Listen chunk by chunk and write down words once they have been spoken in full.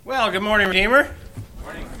Well, good morning, Redeemer.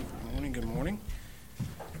 Morning. Good morning, good morning.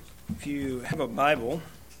 If you have a Bible,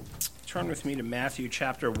 turn with me to Matthew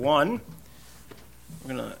chapter 1.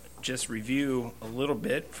 We're going to just review a little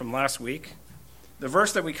bit from last week. The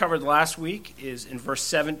verse that we covered last week is in verse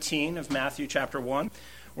 17 of Matthew chapter 1,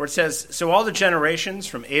 where it says, "So all the generations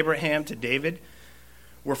from Abraham to David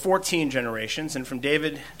were 14 generations, and from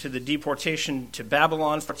David to the deportation to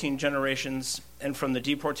Babylon, 14 generations, and from the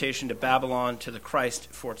deportation to Babylon to the Christ,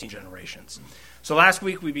 14 generations." So last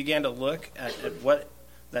week we began to look at what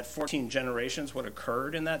that 14 generations, what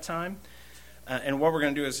occurred in that time. And what we're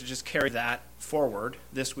going to do is just carry that forward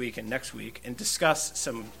this week and next week and discuss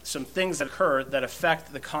some things that occur that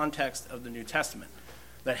affect the context of the New Testament,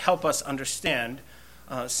 that help us understand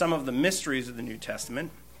some of the mysteries of the New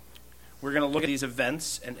Testament. We're going to look at these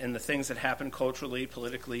events and the things that happen culturally,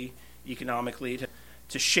 politically, economically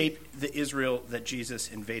to shape the Israel that Jesus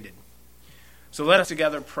invaded. So let us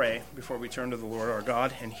together pray before we turn to the Lord our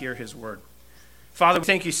God and hear his word. Father, we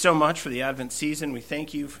thank you so much for the Advent season. We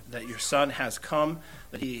thank you that your Son has come,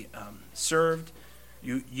 that he served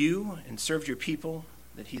you and served your people,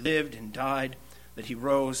 that he lived and died, that he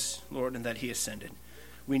rose, Lord, and that he ascended.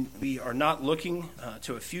 We are not looking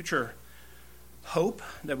to a future hope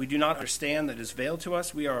that we do not understand that is veiled to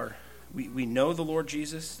us. We know the Lord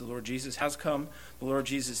Jesus. The Lord Jesus has come. The Lord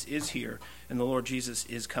Jesus is here, and the Lord Jesus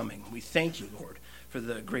is coming. We thank you, Lord, for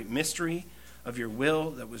the great mystery of your will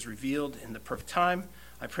that was revealed in the perfect time.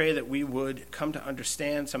 I pray that we would come to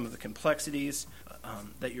understand some of the complexities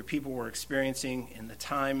that your people were experiencing in the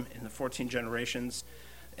time, in the 14 generations,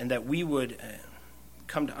 and that we would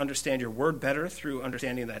come to understand your word better through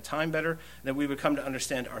understanding that time better, and that we would come to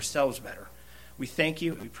understand ourselves better. We thank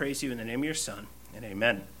you, we praise you in the name of your Son, and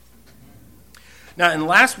amen. Now, in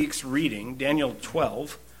last week's reading, Daniel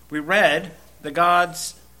 12, we read that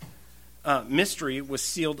God's mystery was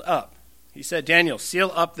sealed up. He said, "Daniel,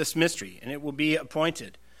 seal up this mystery, and it will be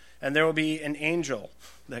appointed. And there will be an angel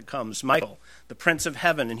that comes, Michael, the Prince of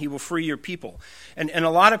Heaven, and he will free your people." And a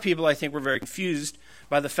lot of people, I think, were very confused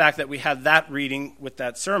by the fact that we had that reading with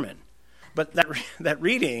that sermon. But that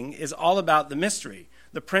reading is all about the mystery.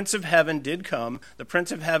 The Prince of Heaven did come. The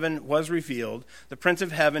Prince of Heaven was revealed. The Prince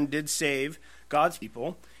of Heaven did save God's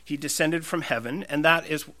people. He descended from heaven, and that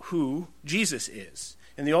is who Jesus is.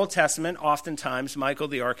 In the Old Testament, oftentimes, Michael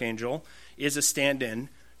the archangel is a stand-in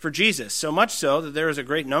for Jesus, so much so that there is a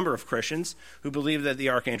great number of Christians who believe that the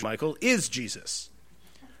archangel Michael is Jesus.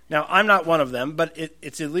 Now, I'm not one of them, but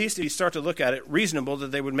it's at least, if you start to look at it, reasonable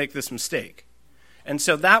that they would make this mistake. And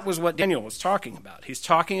so that was what Daniel was talking about. He's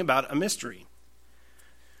talking about a mystery.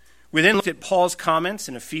 We then looked at Paul's comments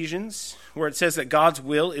in Ephesians, where it says that God's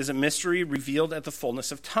will is a mystery revealed at the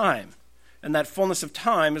fullness of time. And that fullness of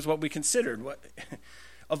time is what we considered.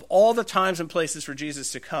 Of all the times and places for Jesus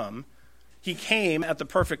to come, he came at the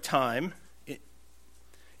perfect time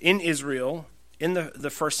in Israel in the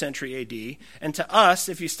first century A.D. And to us,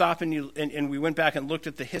 if you stop and we went back and looked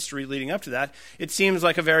at the history leading up to that, it seems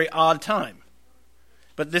like a very odd time.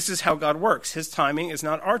 But this is how God works. His timing is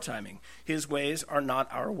not our timing. His ways are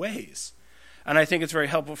not our ways. And I think it's very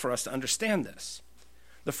helpful for us to understand this.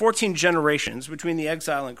 The 14 generations between the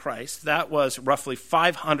exile and Christ, that was roughly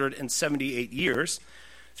 578 years.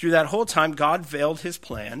 Through that whole time, God veiled his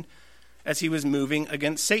plan as he was moving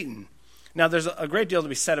against Satan. Now, there's a great deal to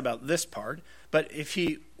be said about this part, but if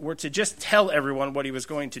he were to just tell everyone what he was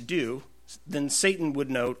going to do, then Satan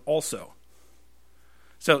would know also.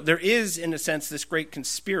 So there is, in a sense, this great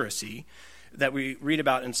conspiracy that we read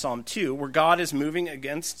about in Psalm 2, where God is moving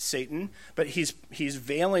against Satan, but he's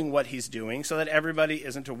veiling what he's doing so that everybody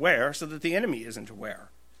isn't aware, so that the enemy isn't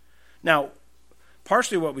aware. Now,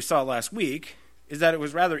 partially what we saw last week is that it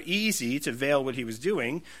was rather easy to veil what he was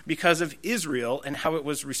doing because of Israel and how it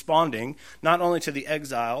was responding not only to the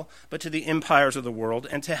exile, but to the empires of the world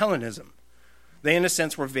and to Hellenism. They, in a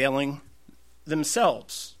sense, were veiling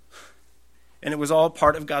themselves. And it was all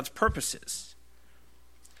part of God's purposes.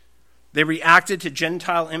 They reacted to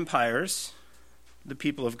Gentile empires, the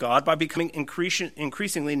people of God, by becoming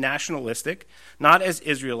increasingly nationalistic, not as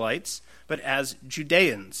Israelites, but as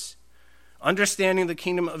Judeans. Understanding the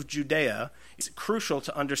kingdom of Judea is crucial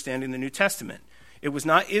to understanding the New Testament. It was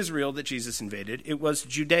not Israel that Jesus invaded. It was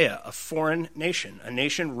Judea, a foreign nation, a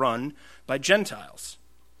nation run by Gentiles.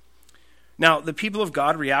 Now, the people of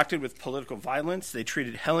God reacted with political violence. They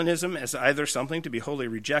treated Hellenism as either something to be wholly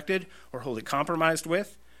rejected or wholly compromised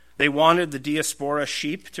with. They wanted the diaspora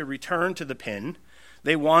sheep to return to the pen.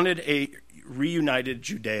 They wanted a reunited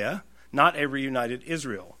Judea, not a reunited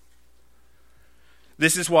Israel.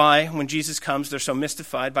 This is why when Jesus comes, they're so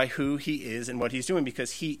mystified by who he is and what he's doing,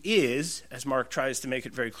 because he is, as Mark tries to make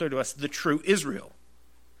it very clear to us, the true Israel.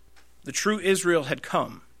 The true Israel had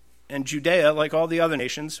come, and Judea, like all the other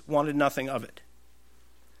nations, wanted nothing of it.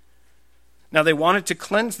 Now, they wanted to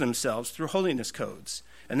cleanse themselves through holiness codes,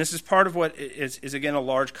 and this is part of what is again, a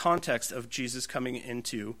large context of Jesus coming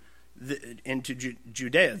into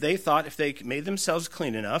Judea. They thought if they made themselves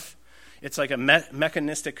clean enough, it's like a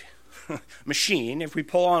mechanistic machine. If we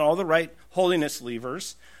pull on all the right holiness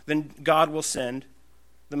levers, then God will send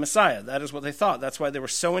the Messiah. That is what they thought. That's why they were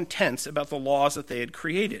so intense about the laws that they had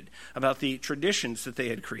created, about the traditions that they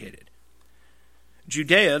had created.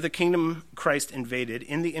 Judea, the kingdom Christ invaded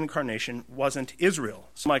in the incarnation, wasn't Israel.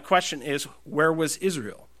 So my question is, where was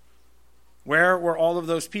Israel? Where were all of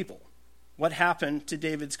those people? What happened to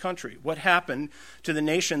David's country? What happened to the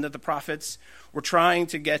nation that the prophets were trying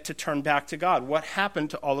to get to turn back to God? What happened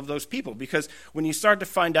to all of those people? Because when you start to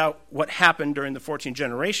find out what happened during the 14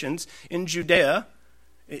 generations, in Judea,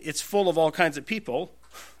 it's full of all kinds of people,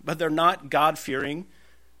 but they're not God-fearing,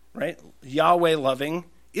 right, Yahweh-loving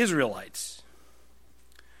Israelites.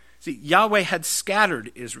 See, Yahweh had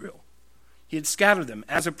scattered Israel. He had scattered them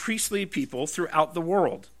as a priestly people throughout the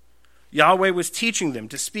world. Yahweh was teaching them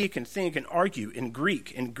to speak and think and argue in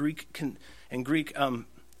Greek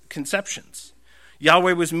conceptions.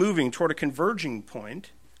 Yahweh was moving toward a converging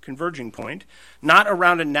point, not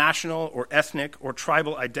around a national or ethnic or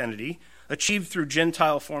tribal identity achieved through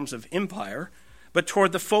Gentile forms of empire, but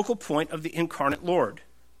toward the focal point of the incarnate Lord,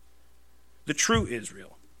 the true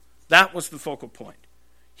Israel. That was the focal point.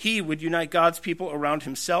 He would unite God's people around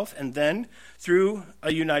himself, and then, through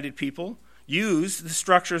a united people, use the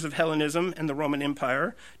structures of Hellenism and the Roman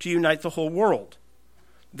Empire to unite the whole world.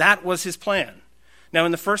 That was his plan. Now,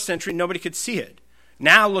 in the first century, nobody could see it.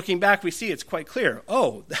 Now, looking back, we see it's quite clear.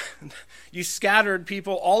 Oh, you scattered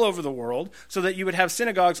people all over the world so that you would have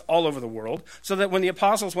synagogues all over the world, so that when the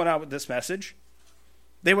apostles went out with this message,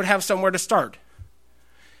 they would have somewhere to start.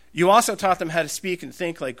 You also taught them how to speak and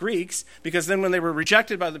think like Greeks, because then when they were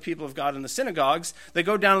rejected by the people of God in the synagogues, they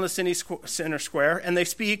go down in the center square and they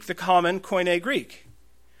speak the common Koine Greek.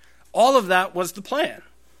 All of that was the plan,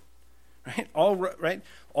 right?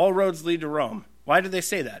 All roads lead to Rome. Why did they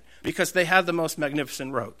say that? Because they had the most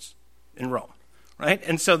magnificent roads in Rome, right?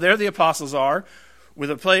 And so there the apostles are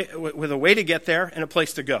with a way to get there and a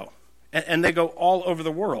place to go. And they go all over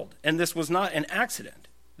the world. And this was not an accident.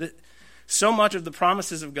 So much of the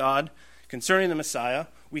promises of God concerning the Messiah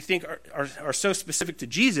we think are so specific to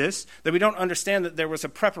Jesus that we don't understand that there was a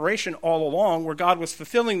preparation all along where God was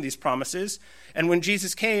fulfilling these promises, and when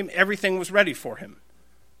Jesus came, everything was ready for him.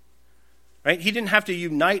 Right? He didn't have to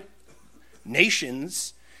unite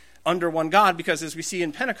nations under one God, because as we see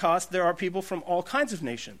in Pentecost, there are people from all kinds of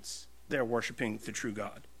nations there worshiping the true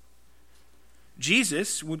God.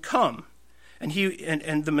 Jesus would come,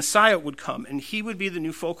 and the Messiah would come, and he would be the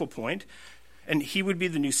new focal point, and he would be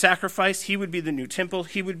the new sacrifice, he would be the new temple,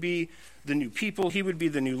 he would be the new people, he would be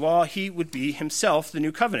the new law, he would be himself the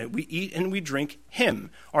new covenant. We eat and we drink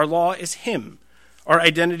him. Our law is him. Our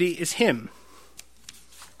identity is him.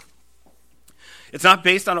 It's not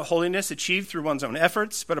based on a holiness achieved through one's own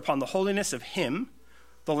efforts, but upon the holiness of him,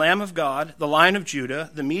 the Lamb of God, the Lion of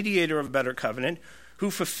Judah, the mediator of a better covenant,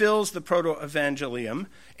 who fulfills the proto-evangelium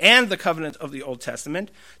and the covenant of the Old Testament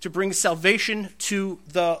to bring salvation to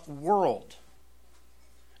the world.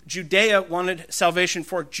 Judea wanted salvation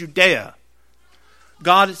for Judea.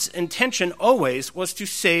 God's intention always was to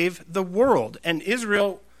save the world. And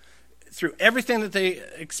Israel, through everything that they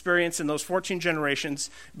experienced in those 14 generations,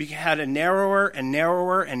 had a narrower and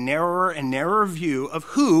narrower and narrower and narrower view of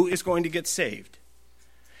who is going to get saved.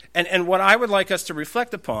 And what I would like us to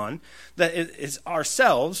reflect upon that is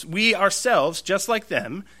ourselves, we ourselves, just like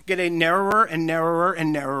them, get a narrower and narrower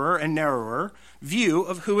and narrower and narrower view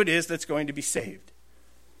of who it is that's going to be saved.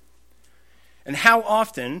 And how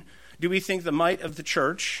often do we think the might of the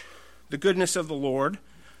church, the goodness of the Lord,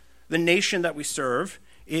 the nation that we serve,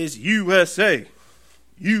 is USA,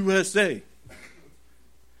 USA.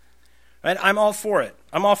 Right? I'm all for it.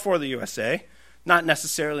 I'm all for the USA. Not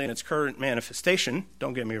necessarily in its current manifestation,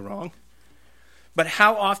 don't get me wrong. But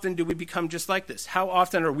how often do we become just like this? How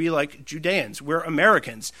often are we like Judeans? We're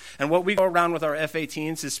Americans. And what we go around with our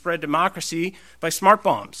F-18s is spread democracy by smart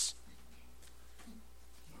bombs.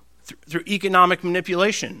 Through economic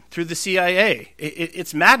manipulation, through the CIA.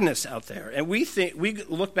 It's madness out there. And we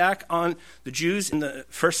look back on the Jews in the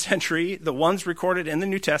first century, the ones recorded in the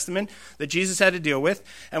New Testament that Jesus had to deal with,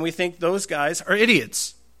 and we think those guys are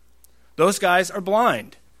idiots. Those guys are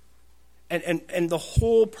blind. And the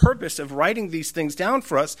whole purpose of writing these things down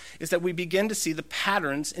for us is that we begin to see the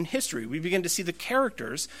patterns in history. We begin to see the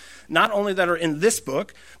characters, not only that are in this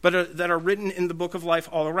book, but that are written in the book of life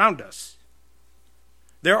all around us.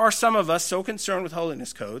 There are some of us so concerned with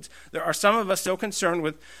holiness codes. There are some of us so concerned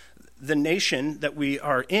with the nation that we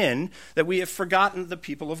are in that we have forgotten the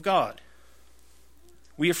people of God.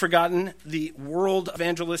 We have forgotten the world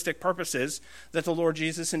evangelistic purposes that the Lord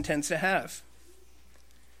Jesus intends to have.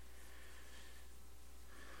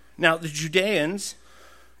 Now, the Judeans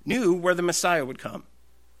knew where the Messiah would come.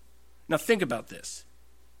 Now, think about this.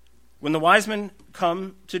 When the wise men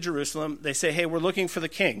come to Jerusalem, they say, hey, we're looking for the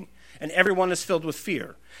king. And everyone is filled with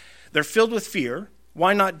fear. They're filled with fear.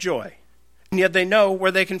 Why not joy? And yet they know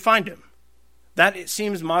where they can find him. That it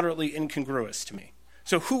seems moderately incongruous to me.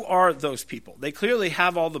 So who are those people? They clearly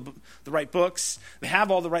have all the right books. They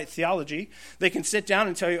have all the right theology. They can sit down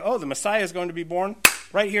and tell you, oh, the Messiah is going to be born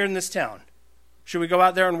right here in this town. Should we go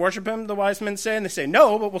out there and worship him, the wise men say? And they say,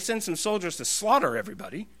 no, but we'll send some soldiers to slaughter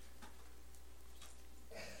everybody.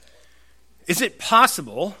 Is it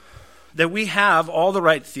possible that we have all the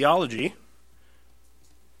right theology,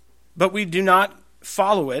 but we do not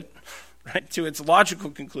follow it right, to its logical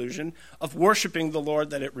conclusion of worshiping the Lord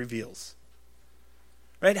that it reveals?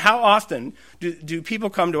 Right? How often do people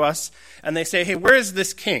come to us and they say, hey, where is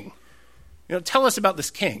this king? You know, tell us about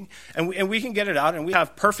this king. And we can get it out, and we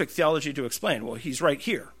have perfect theology to explain. Well, he's right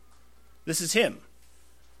here. This is him.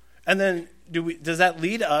 And then does that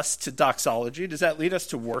lead us to doxology? Does that lead us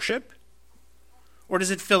to worship? Or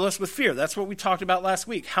does it fill us with fear? That's what we talked about last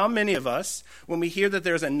week. How many of us, when we hear that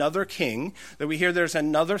there's another king, that we hear there's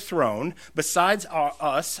another throne besides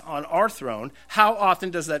us on our throne, how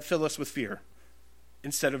often does that fill us with fear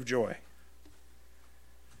instead of joy?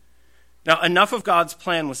 Now, enough of God's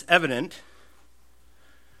plan was evident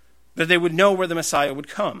that they would know where the Messiah would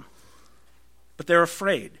come. But they're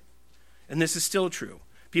afraid. And this is still true.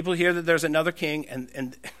 People hear that there's another king,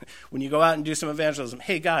 and when you go out and do some evangelism,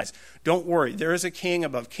 hey guys, don't worry. There is a king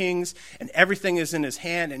above kings, and everything is in his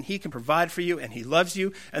hand, and he can provide for you, and he loves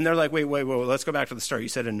you. And they're like, wait, let's go back to the start. You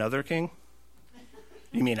said another king?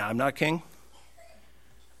 You mean I'm not king?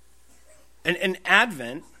 And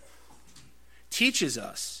Advent teaches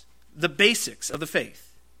us the basics of the faith.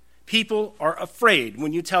 People are afraid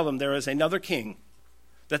when you tell them there is another king,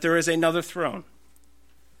 that there is another throne.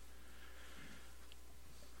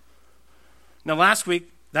 Now, last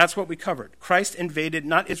week, that's what we covered. Christ invaded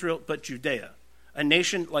not Israel, but Judea, a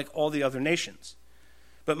nation like all the other nations.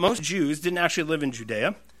 But most Jews didn't actually live in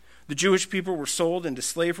Judea. The Jewish people were sold into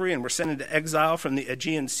slavery and were sent into exile from the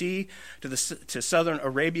Aegean Sea to southern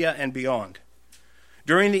Arabia and beyond.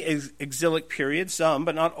 During the exilic period, some,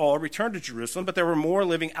 but not all, returned to Jerusalem, but there were more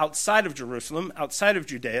living outside of Jerusalem, outside of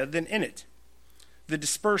Judea, than in it. The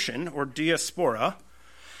dispersion, or diaspora,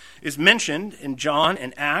 is mentioned in John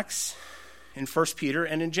and Acts, in 1 Peter,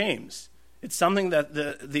 and in James. It's something that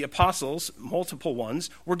the apostles, multiple ones,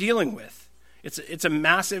 were dealing with. It's a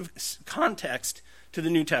massive context to the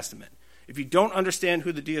New Testament. If you don't understand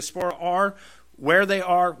who the diaspora are, where they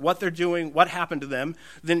are, what they're doing, what happened to them,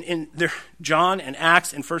 then in John and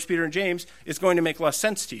Acts and 1 Peter and James is going to make less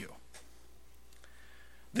sense to you.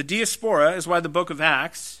 The diaspora is why the book of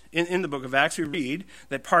Acts, in the book of Acts, we read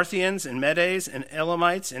that Parthians and Medes and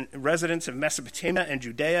Elamites and residents of Mesopotamia and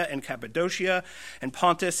Judea and Cappadocia and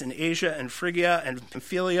Pontus and Asia and Phrygia and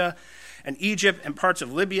Pamphylia and Egypt and parts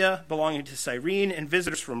of Libya belonging to Cyrene and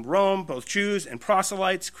visitors from Rome, both Jews and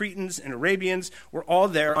proselytes, Cretans and Arabians, were all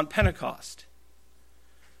there on Pentecost.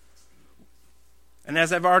 And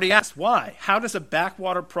as I've already asked, why? How does a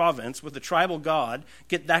backwater province with a tribal god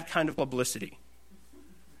get that kind of publicity?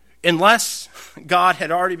 Unless God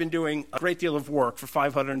had already been doing a great deal of work for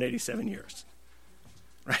 587 years.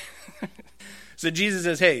 Right? So Jesus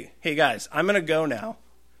says, hey guys, I'm going to go now.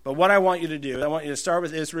 But what I want you to do, I want you to start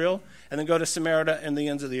with Israel and then go to Samaria and the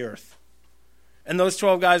ends of the earth. And those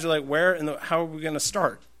 12 guys are like, where and how are we going to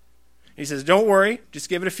start? He says, don't worry, just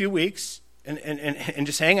give it a few weeks and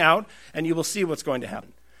just hang out and you will see what's going to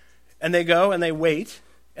happen. And they go and they wait.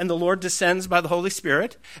 And the Lord descends by the Holy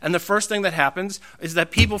Spirit. And the first thing that happens is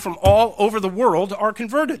that people from all over the world are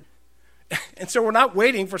converted. And so we're not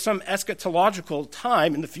waiting for some eschatological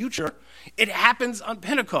time in the future. It happens on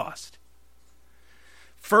Pentecost.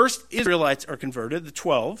 First, Israelites are converted, the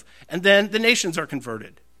 12, and then the nations are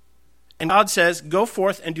converted. And God says, go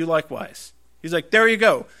forth and do likewise. He's like, there you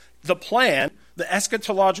go. The plan, the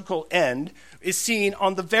eschatological end, is seen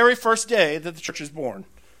on the very first day that the church is born.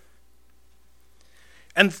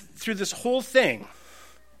 And through this whole thing,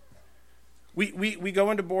 We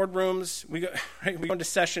go into boardrooms, we go into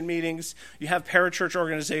session meetings, you have parachurch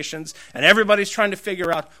organizations, and everybody's trying to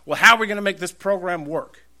figure out, well, how are we going to make this program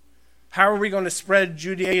work? How are we going to spread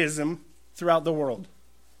Judaism throughout the world?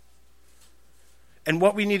 And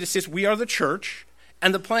what we need to see is we are the church,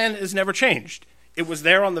 and the plan is never changed. It was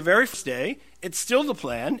there on the very first day. It's still the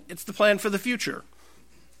plan. It's the plan for the future.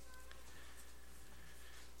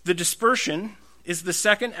 The dispersion is the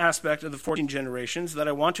second aspect of the 14 generations that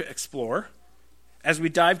I want to explore as we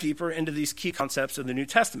dive deeper into these key concepts of the New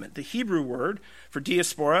Testament. The Hebrew word for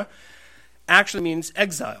diaspora actually means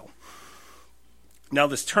exile. Now,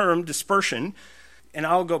 this term, dispersion, and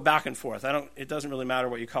I'll go back and forth. It doesn't really matter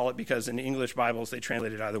what you call it, because in English Bibles, they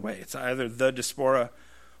translate it either way. It's either the diaspora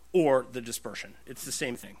or the dispersion. It's the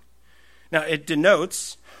same thing. Now, it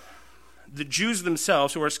denotes the Jews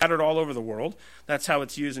themselves who are scattered all over the world. That's how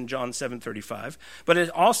it's used in John 7:35. But it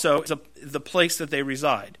also is the place that they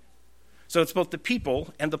reside. So it's both the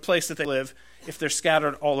people and the place that they live if they're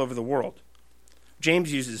scattered all over the world.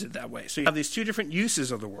 James uses it that way. So you have these two different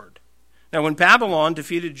uses of the word. Now, when Babylon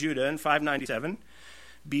defeated Judah in 597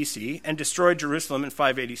 BC and destroyed Jerusalem in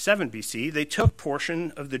 587 BC, they took a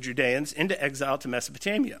portion of the Judeans into exile to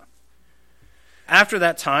Mesopotamia. After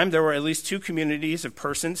that time, there were at least two communities of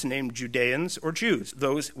persons named Judeans or Jews,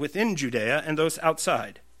 those within Judea and those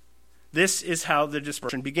outside. This is how the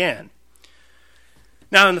dispersion began.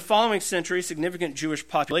 Now, in the following century, significant Jewish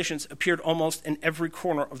populations appeared almost in every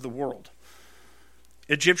corner of the world.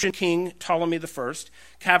 Egyptian king Ptolemy I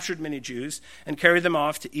captured many Jews and carried them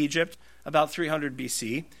off to Egypt about 300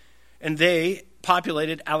 BC, and they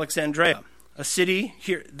populated Alexandria, a city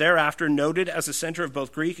here thereafter noted as a center of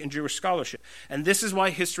both Greek and Jewish scholarship. And this is why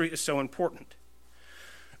history is so important.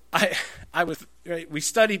 We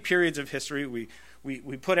study periods of history.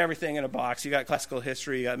 We put everything in a box. You got classical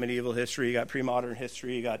history, you got medieval history, you got pre-modern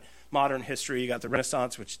history, you got modern history, you got the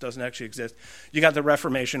Renaissance, which doesn't actually exist. You got the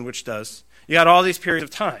Reformation, which does. You got all these periods of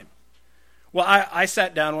time. Well, I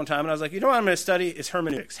sat down one time and I was like, you know what I'm going to study is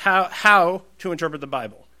hermeneutics, how to interpret the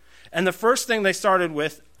Bible. And the first thing they started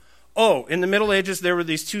with, in the Middle Ages, there were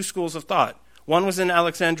these two schools of thought. One was in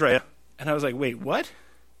Alexandria, and I was like, wait, what?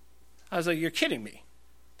 I was like, you're kidding me.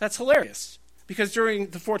 That's hilarious. Because during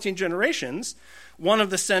the 14 generations, one of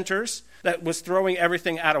the centers that was throwing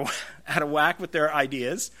everything out of whack with their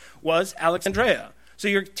ideas was Alexandria. So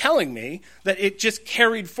you're telling me that it just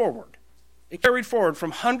carried forward. It carried forward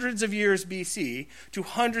from hundreds of years BC to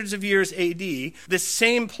hundreds of years AD, this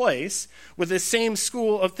same place with this same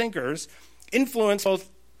school of thinkers influenced both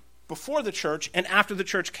before the church and after the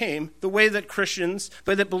church came, the way that Christians,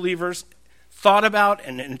 the way that believers thought about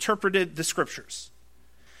and interpreted the scriptures.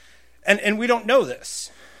 And we don't know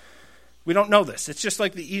this. We don't know this. It's just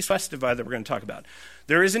like the East-West divide that we're going to talk about.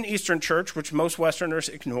 There is an Eastern church, which most Westerners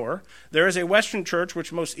ignore. There is a Western church,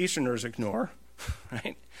 which most Easterners ignore.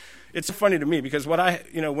 Right? It's funny to me because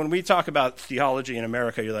when we talk about theology in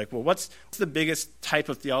America, you're like, well, what's the biggest type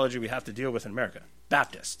of theology we have to deal with in America?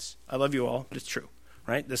 Baptists. I love you all, but it's true.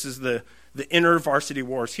 Right? This is the inner varsity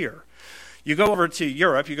wars here. You go over to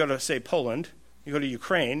Europe, you go to, say, Poland, you go to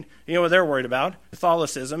Ukraine, you know what they're worried about?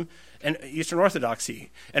 Catholicism and Eastern Orthodoxy.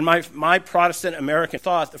 And my Protestant American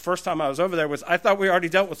thought the first time I was over there was, I thought we already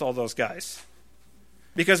dealt with all those guys.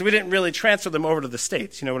 Because we didn't really transfer them over to the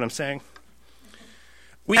States, you know what I'm saying?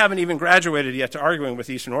 We haven't even graduated yet to arguing with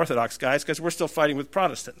Eastern Orthodox guys because we're still fighting with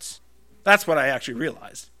Protestants. That's what I actually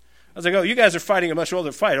realized. I was like, you guys are fighting a much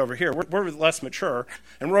older fight over here. We're less mature,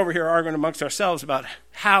 and we're over here arguing amongst ourselves about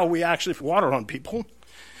how we actually water on people.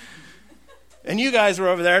 And you guys were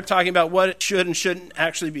over there talking about what it should and shouldn't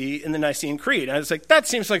actually be in the Nicene Creed. And I was like, that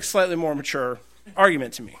seems like a slightly more mature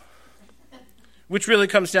argument to me, which really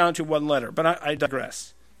comes down to one letter. But I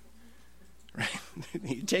digress. Right?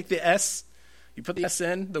 You take the S, you put the S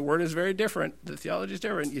in, the word is very different. The theology is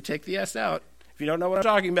different. You take the S out. If you don't know what I'm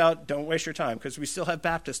talking about, don't waste your time, because we still have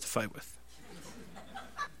Baptists to fight with.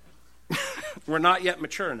 We're not yet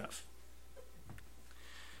mature enough.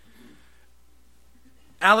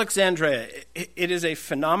 Alexandria, it is a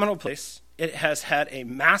phenomenal place. It has had a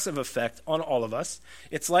massive effect on all of us.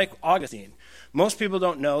 It's like Augustine. Most people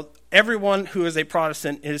don't know. Everyone who is a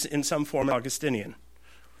Protestant is in some form Augustinian.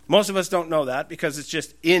 Most of us don't know that because it's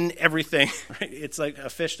just in everything. Right? It's like a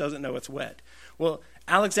fish doesn't know it's wet. Well,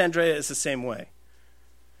 Alexandria is the same way.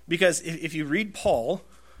 Because if you read Paul,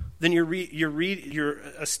 then you're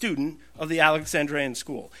a student of the Alexandrian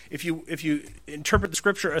school. If you interpret the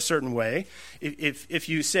scripture a certain way, if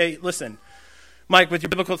you say, listen, Mike, with your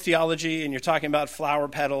biblical theology and you're talking about flower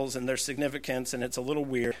petals and their significance and it's a little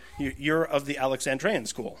weird, you're of the Alexandrian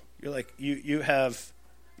school. You're like,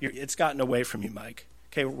 it's gotten away from you, Mike.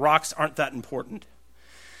 Okay, rocks aren't that important.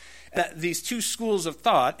 These two schools of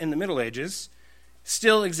thought in the Middle Ages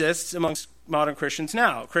still exists amongst modern Christians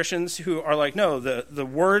now. Christians who are like, no, the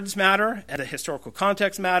words matter and the historical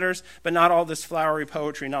context matters, but not all this flowery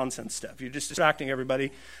poetry nonsense stuff. You're just distracting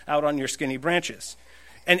everybody out on your skinny branches.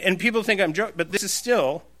 And people think I'm joking, but this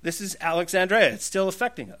is Alexandria. It's still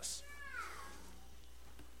affecting us.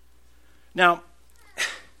 Now,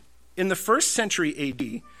 in the 1st century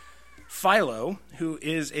AD, Philo, who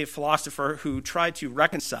is a philosopher who tried to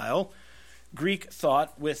reconcile Greek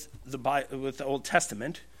thought with the Old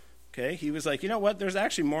Testament, okay, he was like, you know what, there's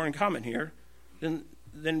actually more in common here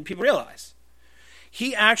than people realize.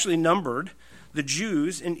 He actually numbered the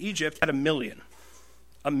Jews in Egypt at 1 million.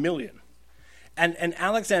 1 million. And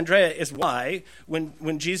Alexandria is why,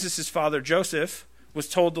 when Jesus' father Joseph was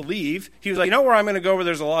told to leave, he was like, you know where I'm going to go where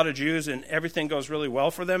there's a lot of Jews and everything goes really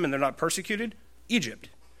well for them and they're not persecuted? Egypt.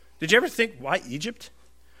 Did you ever think, why Egypt?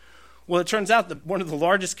 Well, it turns out that one of the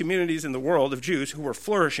largest communities in the world of Jews who were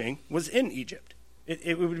flourishing was in Egypt.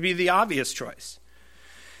 It would be the obvious choice.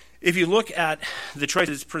 If you look at the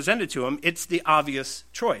choices presented to him, it's the obvious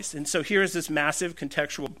choice. And so here's this massive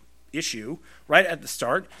contextual issue right at the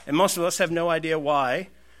start, and most of us have no idea why,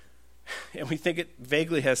 and we think it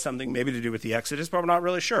vaguely has something maybe to do with the Exodus, but we're not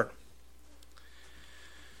really sure.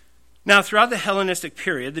 Now, throughout the Hellenistic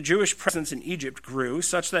period, the Jewish presence in Egypt grew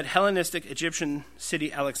such that Hellenistic Egyptian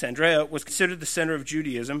city Alexandria was considered the center of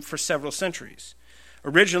Judaism for several centuries.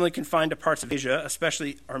 Originally confined to parts of Asia,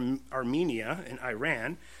 especially Armenia and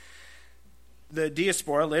Iran, the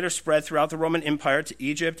diaspora later spread throughout the Roman Empire to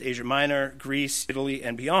Egypt, Asia Minor, Greece, Italy,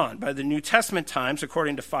 and beyond. By the New Testament times,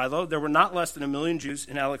 according to Philo, there were not less than 1 million Jews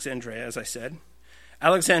in Alexandria, as I said.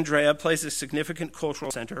 Alexandria plays a significant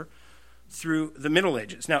cultural center through the Middle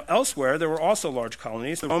Ages. Now, elsewhere, there were also large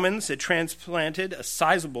colonies. The Romans had transplanted a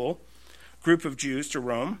sizable group of Jews to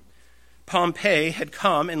Rome. Pompey had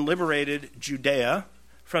come and liberated Judea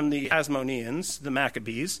from the Hasmoneans, the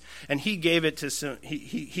Maccabees, and he gave it to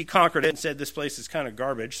he conquered it and said, this place is kind of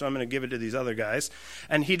garbage, so I'm going to give it to these other guys.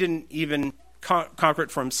 And he didn't even conquer it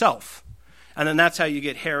for himself. And then that's how you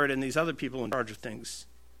get Herod and these other people in charge of things.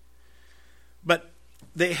 But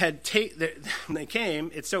they when they came,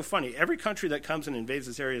 it's so funny. Every country that comes and invades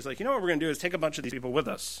this area is like, you know what we're going to do is take a bunch of these people with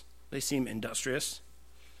us. They seem industrious.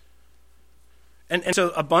 And so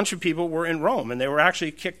a bunch of people were in Rome, and they were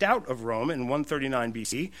actually kicked out of Rome in 139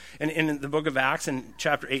 BC. And in the book of Acts, in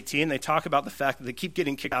chapter 18, they talk about the fact that they keep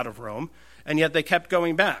getting kicked out of Rome, and yet they kept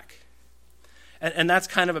going back. And that's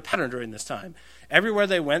kind of a pattern during this time. Everywhere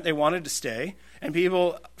they went, they wanted to stay, and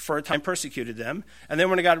people, for a time, persecuted them. And then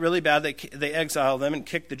when it got really bad, they exiled them and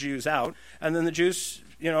kicked the Jews out. And then the Jews,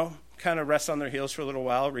 kind of rest on their heels for a little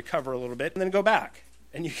while, recover a little bit, and then go back.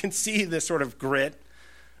 And you can see this sort of grit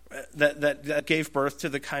that gave birth to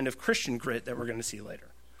the kind of Christian grit that we're going to see later.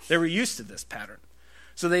 They were used to this pattern.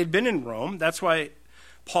 So they'd been in Rome. That's why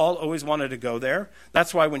Paul always wanted to go there.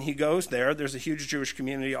 That's why when he goes there, there's a huge Jewish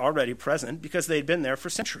community already present because they'd been there for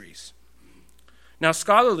centuries. Now,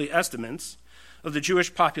 scholarly estimates of the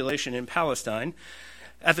Jewish population in Palestine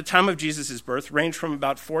at the time of Jesus' birth ranged from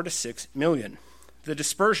about 4 to 6 million. The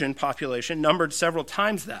dispersion population numbered several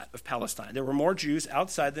times that of Palestine. There were more Jews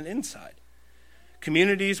outside than inside.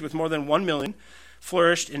 Communities with more than 1 million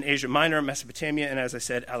flourished in Asia Minor, Mesopotamia, and as I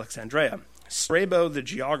said, Alexandria. Strabo the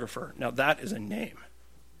geographer. Now that is a name.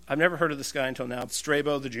 I've never heard of this guy until now.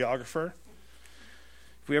 Strabo the geographer.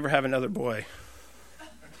 If we ever have another boy.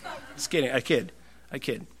 Just kidding. I kid.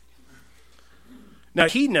 Now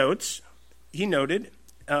he noted,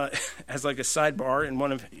 as like a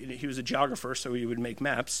sidebar he was a geographer, so he would make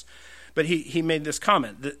maps. But he made this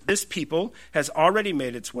comment, that this people has already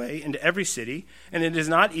made its way into every city, and it is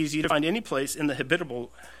not easy to find any place in the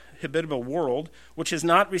habitable world which has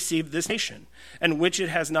not received this nation, and which it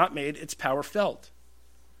has not made its power felt.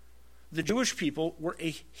 The Jewish people were a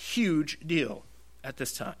huge deal at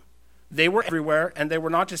this time. They were everywhere, and they were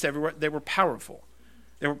not just everywhere, they were powerful.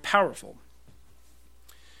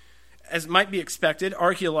 As might be expected,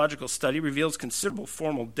 archaeological study reveals considerable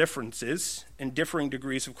formal differences and differing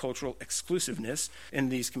degrees of cultural exclusiveness in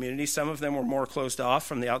these communities. Some of them were more closed off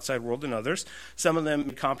from the outside world than others. Some of them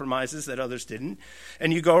made compromises that others didn't.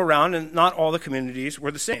 And you go around, and not all the communities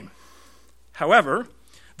were the same. However,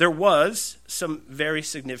 there was some very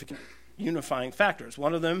significant unifying factors.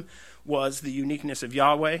 One of them was the uniqueness of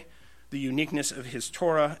Yahweh, the uniqueness of his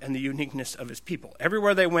Torah, and the uniqueness of his people.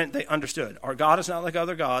 Everywhere they went, they understood. Our God is not like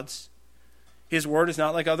other gods. His word is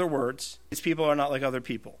not like other words. His people are not like other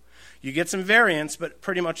people. You get some variance, but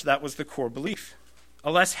pretty much that was the core belief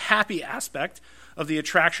A less happy aspect of the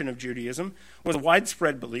attraction of Judaism was a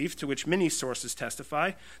widespread belief, to which many sources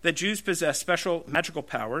testify, that Jews possessed special magical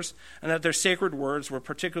powers and that their sacred words were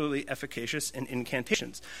particularly efficacious in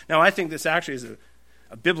incantations. Now, I think this actually is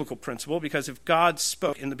a biblical principle, because if God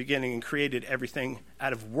spoke in the beginning and created everything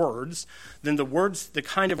out of words, then the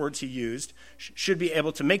kind of words he used should be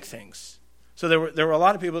able to make things. So there were a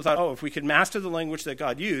lot of people who thought, if we could master the language that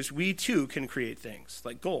God used, we too can create things,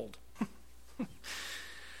 like gold.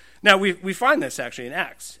 Now, we find this actually in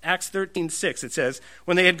Acts. Acts 13:6, it says,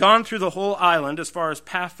 when they had gone through the whole island as far as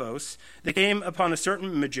Paphos, they came upon a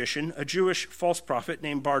certain magician, a Jewish false prophet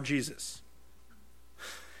named Bar-Jesus.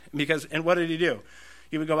 And what did he do?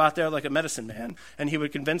 He would go out there like a medicine man, and he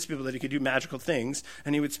would convince people that he could do magical things,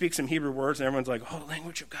 and he would speak some Hebrew words, and everyone's like,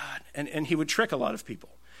 language of God. And he would trick a lot of people.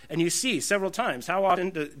 And you see several times, how often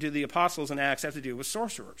do the apostles in Acts have to do with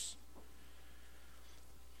sorcerers?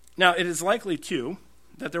 Now, it is likely, too,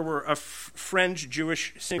 that there were a fringe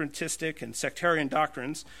Jewish syncretistic and sectarian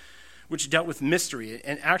doctrines which dealt with mystery.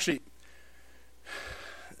 And actually,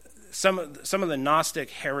 some of the Gnostic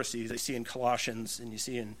heresies that you see in Colossians and you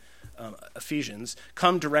see in Ephesians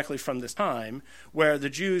come directly from this time, where the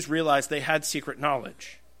Jews realized they had secret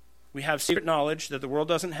knowledge. We have secret knowledge that the world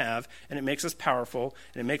doesn't have, and it makes us powerful,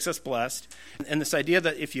 and it makes us blessed. And this idea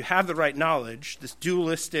that if you have the right knowledge, this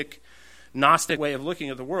dualistic, Gnostic way of looking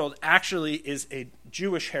at the world actually is a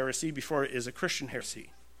Jewish heresy before it is a Christian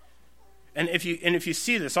heresy. And if you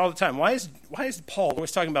see this all the time, why is Paul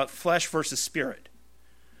always talking about flesh versus spirit?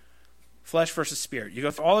 Flesh versus spirit. You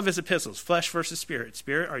go through all of his epistles, flesh versus spirit.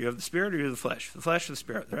 Spirit, are you of the spirit or you of the flesh? The flesh or the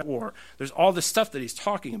spirit? They're at war. There's all this stuff that he's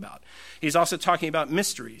talking about. He's also talking about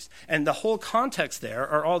mysteries. And the whole context there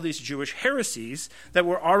are all these Jewish heresies that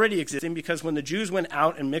were already existing, because when the Jews went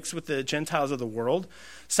out and mixed with the Gentiles of the world,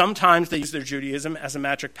 sometimes they used their Judaism as a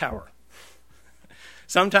magic power.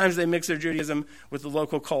 Sometimes they mixed their Judaism with the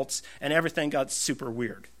local cults, and everything got super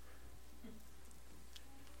weird.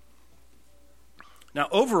 Now,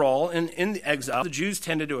 overall, in the exile, the Jews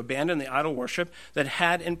tended to abandon the idol worship that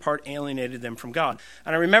had in part alienated them from God.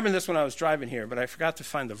 And I remember this when I was driving here, but I forgot to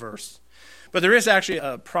find the verse. But there is actually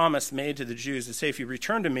a promise made to the Jews to say, if you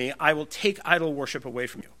return to me, I will take idol worship away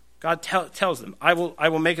from you. God tells them, I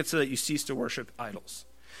will make it so that you cease to worship idols.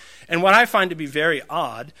 And what I find to be very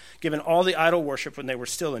odd, given all the idol worship when they were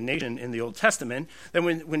still a nation in the Old Testament, that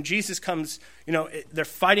when Jesus comes, they're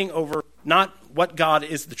fighting over not what God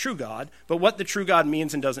is the true God, but what the true God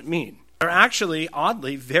means and doesn't mean. They're actually,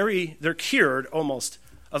 oddly, they're cured almost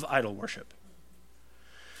of idol worship.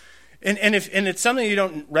 And it's something you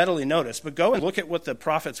don't readily notice, but go and look at what the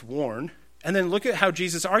prophets warn, and then look at how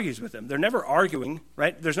Jesus argues with them. They're never arguing,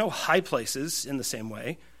 right? There's no high places in the same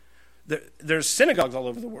way. There's synagogues all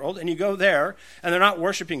over the world, and you go there, and they're not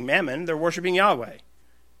worshiping Mammon, they're worshiping Yahweh.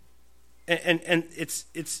 And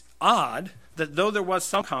it's odd that though there was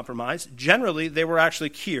some compromise, generally they were actually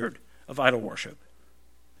cured of idol worship.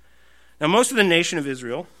 Now, most of the nation of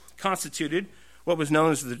Israel constituted what was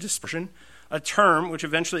known as the dispersion, a term which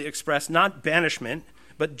eventually expressed not banishment,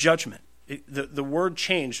 but judgment. The word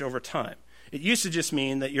changed over time. It used to just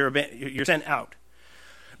mean that you're sent out.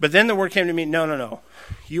 But then the word came to mean, no,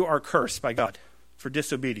 you are cursed by God for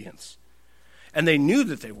disobedience. And they knew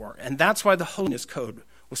that they were, and that's why the holiness code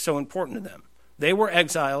was so important to them. They were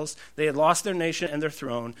exiles. They had lost their nation and their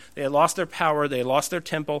throne. They had lost their power. They had lost their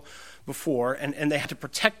temple before, and they had to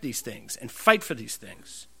protect these things and fight for these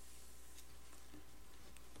things.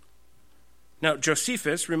 Now,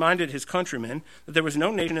 Josephus reminded his countrymen that there was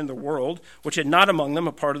no nation in the world which had not among them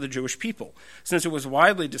a part of the Jewish people, since it was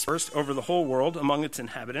widely dispersed over the whole world among its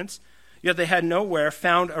inhabitants, yet they had nowhere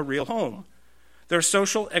found a real home. Their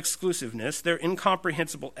social exclusiveness, their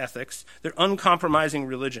incomprehensible ethics, their uncompromising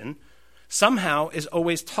religion, somehow is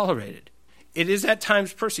always tolerated. It is at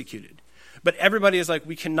times persecuted. But everybody is like,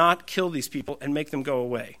 we cannot kill these people and make them go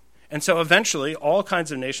away. And so eventually, all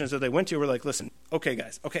kinds of nations that they went to were like, listen, okay,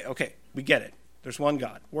 guys, okay, we get it. There's one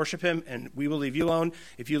God. Worship him, and we will leave you alone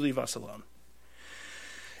if you leave us alone.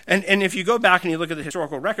 And if you go back and you look at the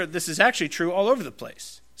historical record, this is actually true all over the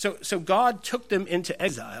place. So God took them into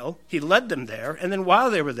exile. He led them there. And then while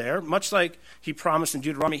they were there, much like he promised in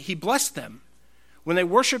Deuteronomy, he blessed them. When they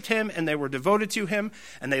worshiped him and they were devoted to him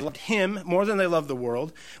and they loved him more than they loved the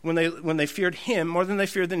world, when they feared him more than they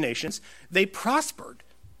feared the nations, they prospered.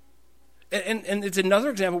 And it's another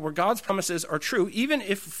example where God's promises are true, even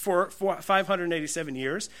if for 587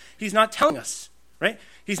 years, he's not telling us, right?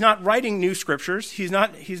 He's not writing new scriptures. He's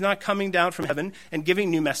not coming down from heaven and giving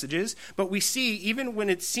new messages. But we see, even when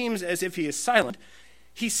it seems as if he is silent,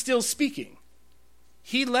 he's still speaking.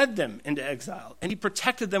 He led them into exile, and he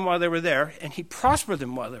protected them while they were there, and he prospered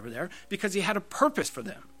them while they were there because he had a purpose for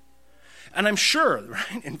them. And I'm sure,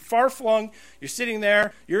 right, in far-flung, you're sitting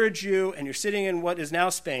there, you're a Jew, and you're sitting in what is now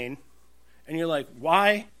Spain, and you're like,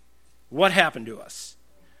 why? What happened to us?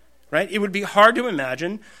 Right? It would be hard to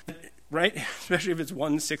imagine, right, especially if it's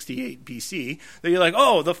 168 BC, that you're like,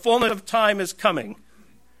 oh, the fullness of time is coming.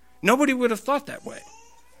 Nobody would have thought that way.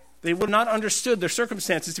 They would not understood their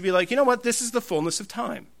circumstances to be like, you know what, this is the fullness of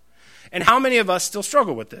time. And how many of us still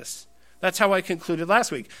struggle with this? That's how I concluded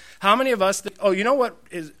last week. How many of us think, oh, you know what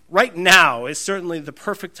is right now is certainly the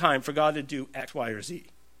perfect time for God to do X, Y, or Z?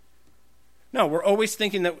 No, we're always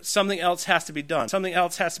thinking that something else has to be done. Something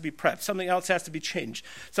else has to be prepped. Something else has to be changed.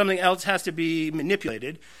 Something else has to be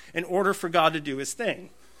manipulated in order for God to do his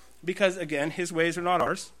thing. Because, again, his ways are not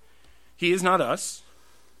ours. He is not us.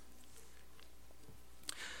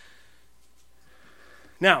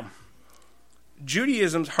 Now,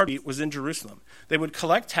 Judaism's heartbeat was in Jerusalem. They would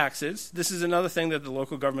collect taxes. This is another thing that the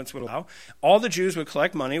local governments would allow. All the Jews would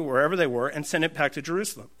collect money wherever they were and send it back to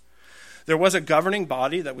Jerusalem. There was a governing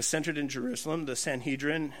body that was centered in Jerusalem, the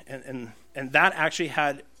Sanhedrin, and that actually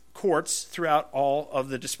had courts throughout all of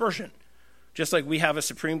the dispersion. Just like we have a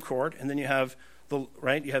Supreme Court, and then you have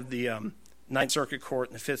the Ninth Circuit Court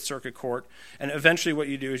and the Fifth Circuit Court, and eventually what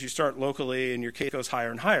you do is you start locally and your case goes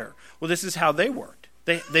higher and higher. Well, this is how they worked.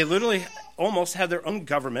 They literally almost had their own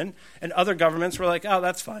government, and other governments were like, oh,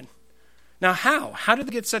 that's fine. Now how? How did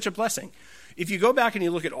they get such a blessing? If you go back and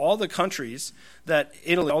you look at all the countries that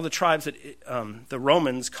Italy, all the tribes that the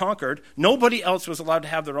Romans conquered, nobody else was allowed to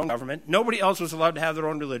have their own government. Nobody else was allowed to have their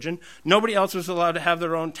own religion. Nobody else was allowed to have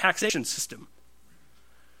their own taxation system.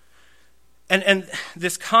 And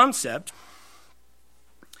this concept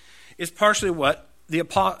is partially what the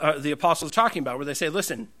apostles are talking about, where they say,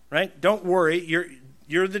 listen, right, don't worry,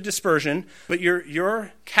 you're the dispersion, but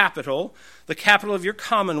your capital, the capital of your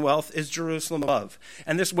commonwealth is Jerusalem above.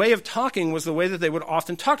 And this way of talking was the way that they would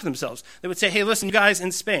often talk to themselves. They would say, hey, listen, you guys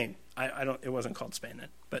in Spain. It wasn't called Spain then,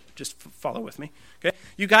 but just follow with me. Okay,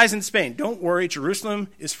 you guys in Spain, don't worry, Jerusalem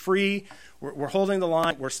is free. We're holding the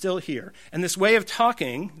line. We're still here. And this way of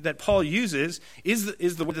talking that Paul uses is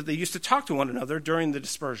the way that they used to talk to one another during the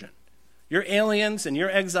dispersion. You're aliens and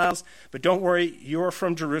you're exiles, but don't worry, you're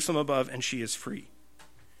from Jerusalem above, and she is free.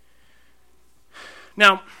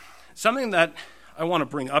 Now, something that I want to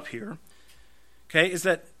bring up here, okay, is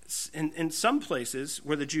that in some places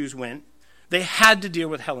where the Jews went, they had to deal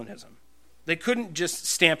with Hellenism. They couldn't just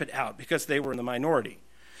stamp it out because they were in the minority.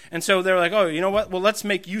 And so they're like, oh, you know what? Well, let's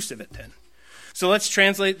make use of it then. So let's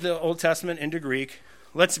translate the Old Testament into Greek.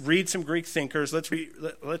 Let's read some Greek thinkers.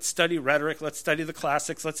 Let's study rhetoric. Let's study the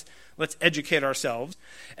classics. Let's educate ourselves.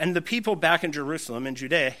 And the people back in Jerusalem and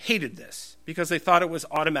Judea hated this because they thought it was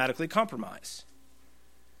automatically compromise.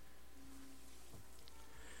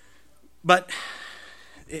 But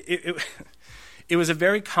it was a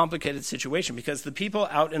very complicated situation because the people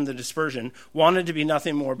out in the dispersion wanted to be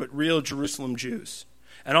nothing more but real Jerusalem Jews.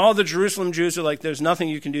 And all the Jerusalem Jews are like, there's nothing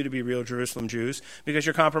you can do to be real Jerusalem Jews because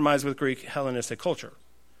you're compromised with Greek Hellenistic culture.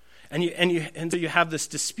 And so you have this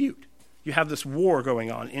dispute. You have this war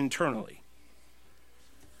going on internally.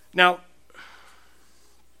 Now,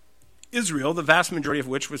 Israel, the vast majority of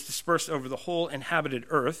which was dispersed over the whole inhabited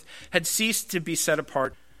earth, had ceased to be set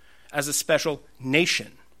apart as a special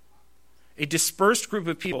nation. A dispersed group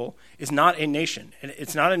of people is not a nation.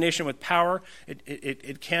 It's not a nation with power.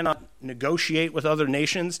 It cannot negotiate with other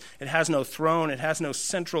nations. It has no throne. It has no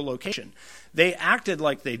central location. They acted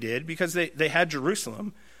like they did because they had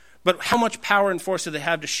Jerusalem, but how much power and force do they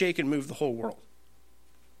have to shake and move the whole world?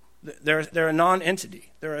 They're a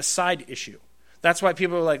non-entity. They're a side issue. That's why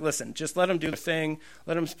people are like, listen, just let them do their thing.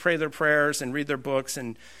 Let them pray their prayers and read their books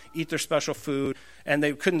and eat their special food. And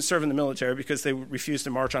they couldn't serve in the military because they refused to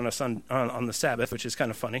march on the Sabbath, which is kind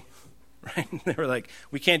of funny, right? They were like,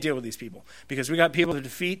 we can't deal with these people because we got people to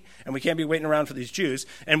defeat and we can't be waiting around for these Jews.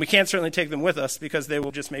 And we can't certainly take them with us because they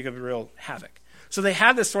will just make a real havoc. So they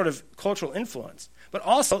have this sort of cultural influence, but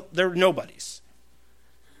also they're nobodies.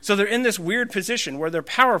 So they're in this weird position where they're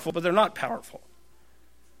powerful, but they're not powerful.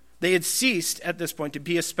 They had ceased at this point to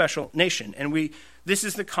be a special nation. And this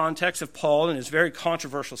is the context of Paul and his very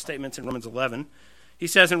controversial statements in Romans 11. He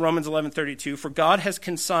says in Romans 11:32, "For God has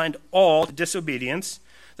consigned all to disobedience,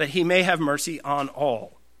 that he may have mercy on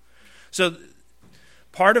all." So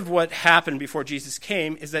part of what happened before Jesus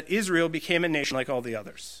came is that Israel became a nation like all the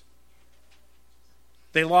others.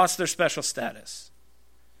 They lost their special status.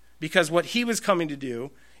 Because what he was coming to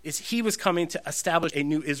do is he was coming to establish a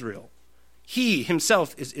new Israel. He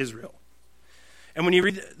himself is Israel. And when you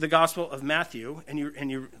read the Gospel of Matthew and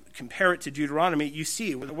you compare it to Deuteronomy, you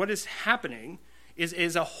see what is happening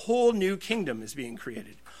is a whole new kingdom is being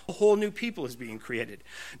created. A whole new people is being created.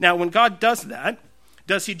 Now, when God does that,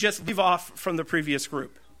 does he just leave off from the previous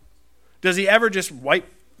group? Does he ever just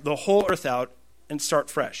wipe the whole earth out and start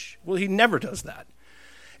fresh? Well, he never does that.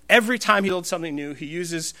 Every time he builds something new, he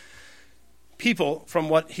uses people from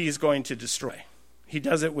what he's going to destroy. He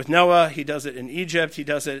does it with Noah. He does it in Egypt. He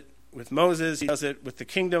does it with Moses. He does it with the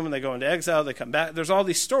kingdom. When they go into exile, they come back. There's all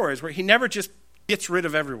these stories where he never just gets rid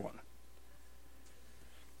of everyone.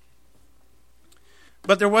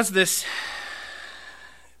 But there was this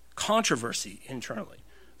controversy internally.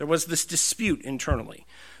 There was this dispute internally.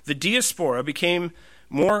 The diaspora became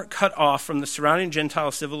more cut off from the surrounding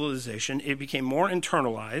Gentile civilization. It became more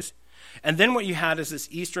internalized. And then what you had is this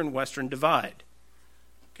Eastern-Western divide.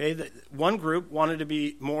 Okay, one group wanted to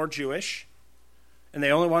be more Jewish, and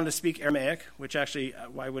they only wanted to speak Aramaic, which actually,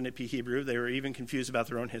 why wouldn't it be Hebrew? They were even confused about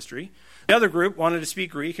their own history. The other group wanted to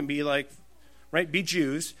speak Greek and be like, right, be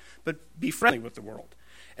Jews, but be friendly with the world.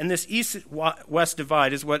 And this East-West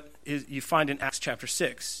divide is what you find in Acts chapter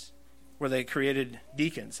 6, where they created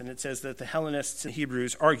deacons, and it says that the Hellenists and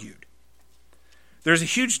Hebrews argued. There's a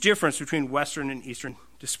huge difference between Western and Eastern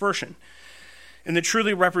dispersion. In the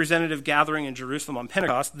truly representative gathering in Jerusalem on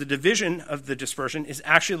Pentecost, the division of the dispersion is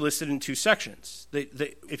actually listed in two sections.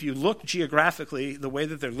 If you look geographically, the way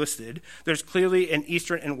that they're listed, there's clearly an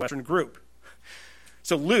Eastern and Western group.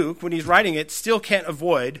 So Luke, when he's writing it, still can't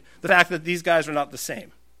avoid the fact that these guys are not the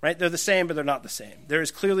same. Right? They're the same, but they're not the same. There is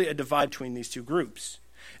clearly a divide between these two groups.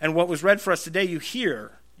 And what was read for us today, you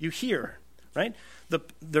hear, right?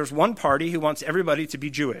 There's one party who wants everybody to be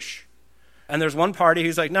Jewish. And there's one party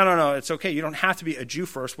who's like, no, it's okay. You don't have to be a Jew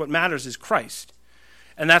first. What matters is Christ.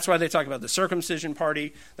 And that's why they talk about the circumcision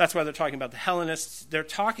party. That's why they're talking about the Hellenists. They're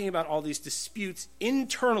talking about all these disputes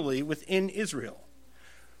internally within Israel.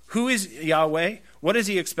 Who is Yahweh? What does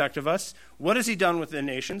he expect of us? What has he done with the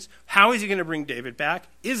nations? How is he going to bring David back?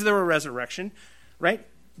 Is there a resurrection? Right?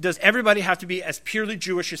 Does everybody have to be as purely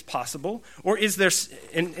Jewish as possible? Or is there,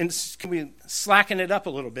 and can we slacken it up a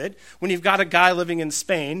little bit when you've got a guy living in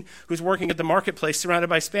Spain who's working at the marketplace surrounded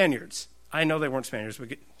by Spaniards? I know they weren't Spaniards, but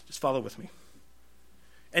just follow with me.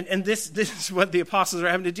 And this is what the apostles are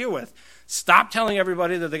having to deal with. Stop telling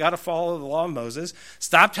everybody that they got to follow the law of Moses.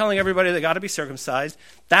 Stop telling everybody they got to be circumcised.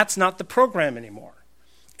 That's not the program anymore.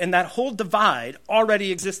 And that whole divide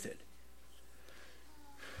already existed.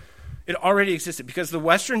 It already existed because the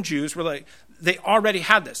Western Jews were like, they already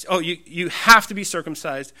had this. Oh, you have to be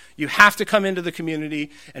circumcised. You have to come into the community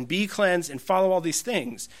and be cleansed and follow all these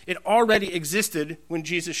things. It already existed when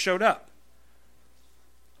Jesus showed up.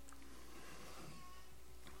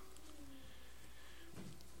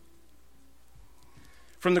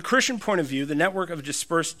 From the Christian point of view, the network of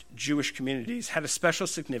dispersed Jewish communities had a special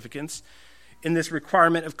significance in this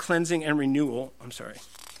requirement of cleansing and renewal. I'm sorry,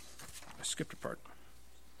 I skipped a part.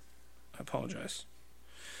 I apologize.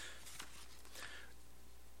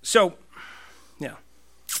 So, yeah,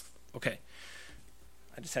 okay.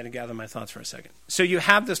 I just had to gather my thoughts for a second. So you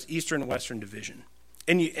have this Eastern-Western division,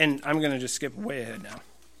 and I'm going to just skip way ahead now.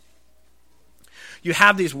 You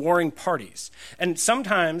have these warring parties. And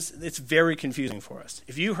sometimes it's very confusing for us.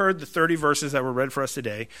 If you heard the 30 verses that were read for us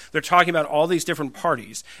today, they're talking about all these different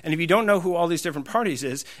parties. And if you don't know who all these different parties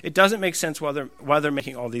is, it doesn't make sense why they're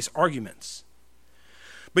making all these arguments.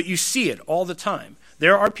 But you see it all the time.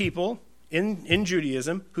 There are people in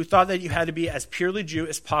Judaism who thought that you had to be as purely Jew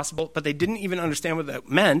as possible, but they didn't even understand what that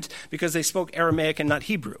meant because they spoke Aramaic and not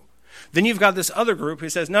Hebrew. Then you've got this other group who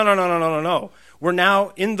says, no. We're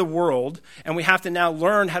now in the world, and we have to now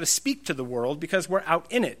learn how to speak to the world because we're out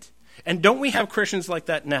in it. And don't we have Christians like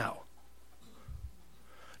that now?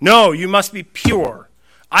 No, you must be pure.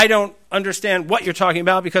 I don't understand what you're talking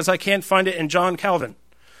about because I can't find it in John Calvin.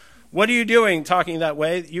 What are you doing talking that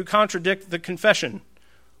way? You contradict the confession.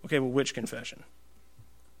 Okay, well, which confession?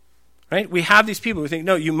 Right? We have these people who think,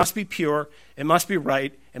 no, you must be pure, it must be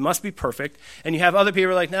right, it must be perfect. And you have other people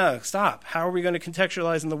who are like, no, stop. How are we going to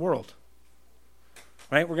contextualize in the world?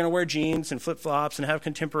 Right? We're going to wear jeans and flip-flops and have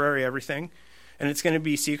contemporary everything. And it's going to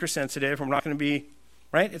be seeker-sensitive. We're not going to be,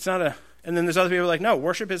 right? It's not a, and then there's other people who are like, no,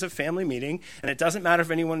 worship is a family meeting. And it doesn't matter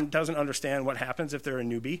if anyone doesn't understand what happens if they're a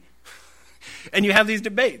newbie. And you have these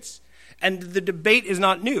debates. And the debate is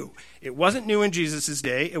not new. It wasn't new in Jesus'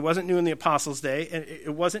 day. It wasn't new in the apostles' day. And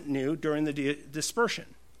it wasn't new during the dispersion.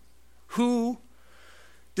 Who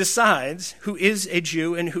decides who is a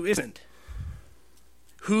Jew and who isn't?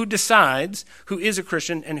 Who decides who is a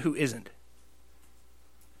Christian and who isn't?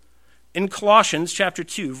 In Colossians chapter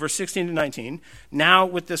 2, verse 16 to 19, now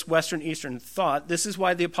with this Western Eastern thought, this is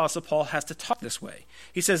why the Apostle Paul has to talk this way.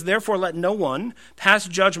 He says, therefore let no one pass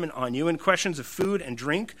judgment on you in questions of food and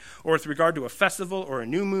drink, or with regard to a festival, or a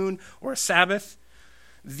new moon, or a Sabbath.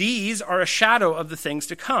 These are a shadow of the things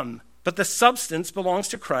to come, but the substance belongs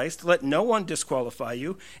to Christ. Let no one disqualify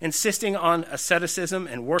you, insisting on asceticism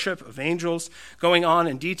and worship of angels, going on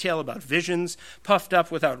in detail about visions, puffed up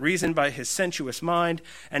without reason by his sensuous mind,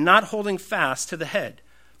 and not holding fast to the head,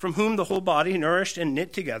 from whom the whole body, nourished and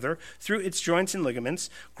knit together through its joints and ligaments,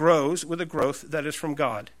 grows with a growth that is from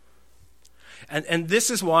God. And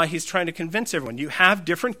this is why he's trying to convince everyone. You have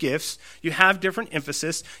different gifts, you have different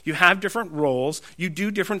emphasis, you have different roles, you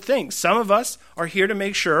do different things. Some of us are here to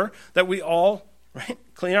make sure that we all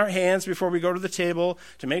clean our hands before we go to the table,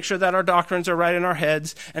 to make sure that our doctrines are right in our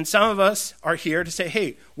heads. And some of us are here to say,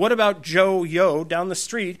 hey, what about Joe Yo down the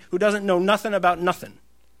street who doesn't know nothing about nothing?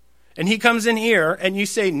 And he comes in here and you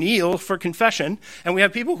say kneel for confession, and we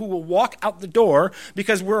have people who will walk out the door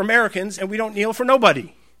because we're Americans and we don't kneel for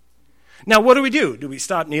nobody. Now, what do? Do we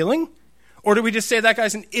stop kneeling? Or do we just say that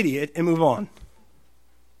guy's an idiot and move on?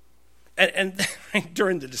 And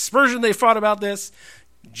during the dispersion, they fought about this.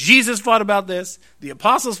 Jesus fought about this. The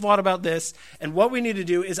apostles fought about this. And what we need to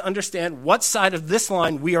do is understand what side of this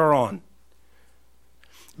line we are on.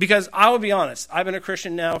 Because I will be honest, I've been a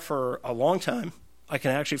Christian now for a long time. I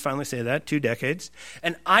can actually finally say that, 2 decades.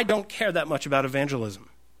 And I don't care that much about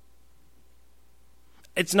evangelism.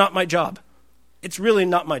 It's not my job. It's really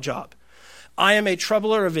not my job. I am a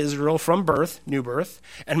troubler of Israel from birth, new birth,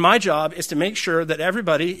 and my job is to make sure that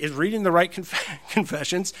everybody is reading the right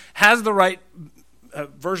confessions, has the right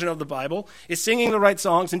version of the Bible, is singing the right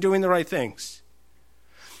songs, and doing the right things.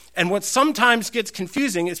 And what sometimes gets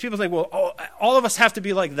confusing is people think, well, all of us have to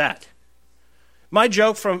be like that. My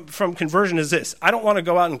joke from conversion is this: I don't want to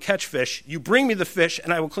go out and catch fish. You bring me the fish,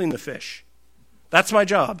 and I will clean the fish. That's my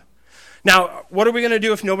job. Now, what are we going to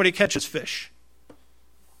do if nobody catches fish?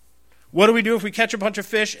 What do we do if we catch a bunch of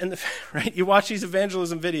fish and right? You watch these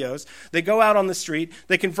evangelism videos. They go out on the street,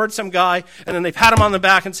 they convert some guy, and then they pat him on the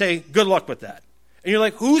back and say, good luck with that. And you're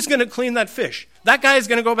like, who's going to clean that fish? That guy is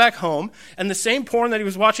going to go back home, and the same porn that he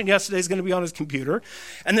was watching yesterday is going to be on his computer,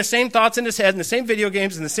 and the same thoughts in his head, and the same video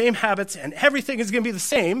games, and the same habits, and everything is going to be the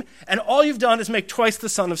same, and all you've done is make twice the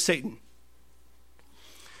son of Satan.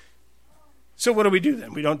 So what do we do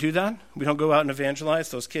then? We don't do that? We don't go out and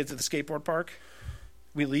evangelize those kids at the skateboard park?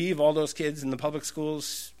 We leave all those kids in the public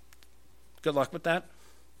schools? Good luck with that.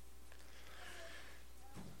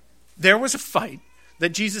 There was a fight that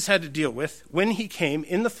Jesus had to deal with when he came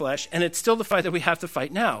in the flesh, and it's still the fight that we have to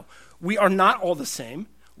fight now. We are not all the same.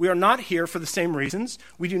 We are not here for the same reasons.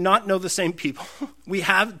 We do not know the same people. We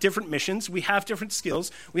have different missions. We have different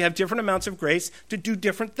skills. We have different amounts of grace to do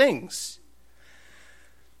different things.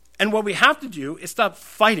 And what we have to do is stop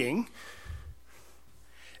fighting.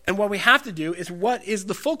 And what we have to do is, what is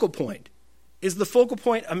the focal point? Is the focal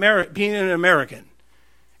point being an American?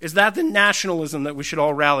 Is that the nationalism that we should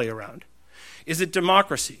all rally around? Is it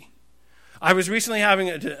democracy? I was recently having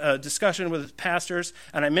a discussion with pastors,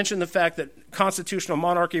 and I mentioned the fact that constitutional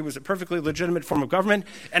monarchy was a perfectly legitimate form of government,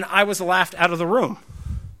 and I was laughed out of the room.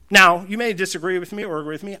 Now, you may disagree with me or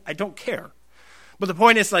agree with me. I don't care. But the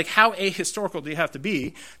point is, like, how ahistorical do you have to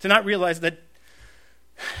be to not realize that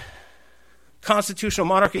constitutional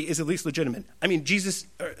monarchy is at least legitimate? I mean, Jesus,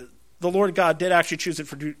 the Lord God, did actually choose it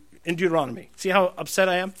in Deuteronomy. See how upset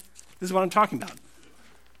I am? This is what I'm talking about.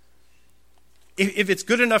 If it's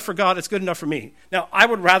good enough for God, it's good enough for me. Now, I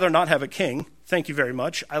would rather not have a king. Thank you very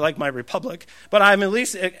much. I like my republic. But I'm at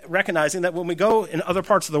least recognizing that when we go in other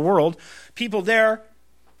parts of the world, people there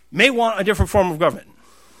may want a different form of government.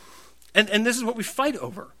 And this is what we fight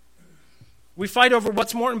over. We fight over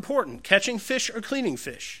what's more important, catching fish or cleaning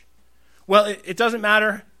fish. Well, it doesn't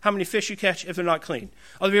matter how many fish you catch if they're not clean.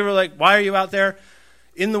 Other people are like, why are you out there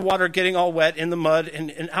in the water getting all wet, in the mud,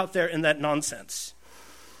 and out there in that nonsense?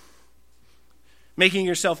 Making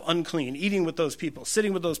yourself unclean, eating with those people,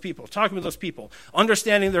 sitting with those people, talking with those people,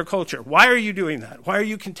 understanding their culture. Why are you doing that? Why are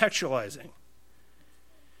you contextualizing?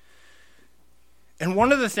 And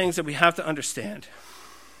one of the things that we have to understand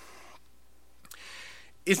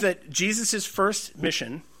is that Jesus' first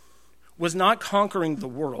mission was not conquering the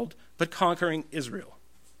world, but conquering Israel.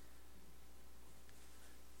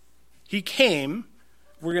 He came,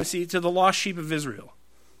 we're going to see, to the lost sheep of Israel.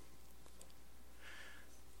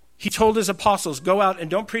 He told his apostles, go out and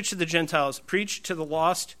don't preach to the Gentiles, preach to the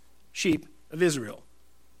lost sheep of Israel.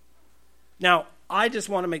 Now, I just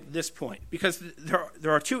want to make this point, because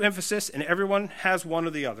there are two emphases, and everyone has one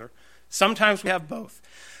or the other. Sometimes we have both.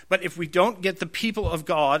 But if we don't get the people of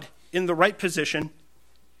God in the right position,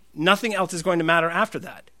 nothing else is going to matter after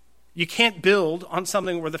that. You can't build on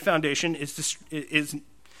something where the foundation is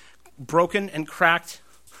broken and cracked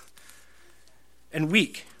and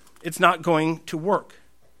weak. It's not going to work.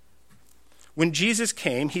 When Jesus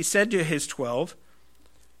came, he said to his 12,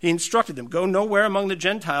 he instructed them, "Go nowhere among the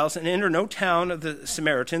Gentiles and enter no town of the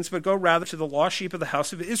Samaritans, but go rather to the lost sheep of the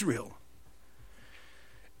house of Israel."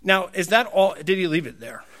 Now, is that all? Did he leave it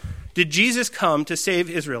there? Did Jesus come to save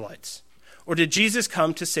Israelites? Or did Jesus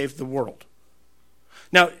come to save the world?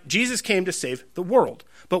 Now, Jesus came to save the world,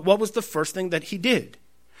 but what was the first thing that he did?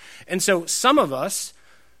 And so some of us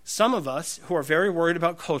who are very worried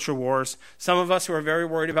about culture wars, some of us who are very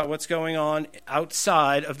worried about what's going on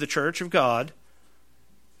outside of the church of God,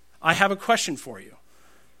 I have a question for you.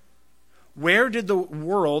 Where did the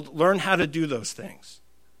world learn how to do those things?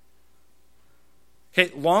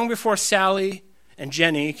 Okay, long before Sally and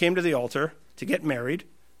Jenny came to the altar to get married,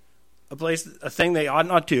 a thing they ought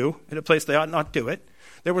not do, in a place they ought not do it,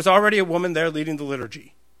 there was already a woman there leading the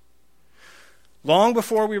liturgy. Long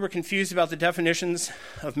before we were confused about the definitions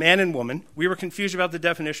of man and woman, we were confused about the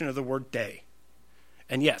definition of the word day.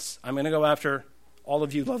 And yes, I'm going to go after all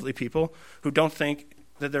of you lovely people who don't think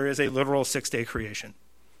that there is a literal 6-day creation.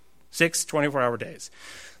 6 24-hour days.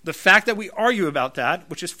 The fact that we argue about that,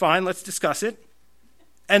 which is fine, let's discuss it.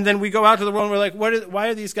 And then we go out to the world and we're like, why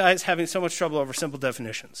are these guys having so much trouble over simple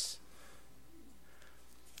definitions?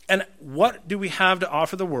 And what do we have to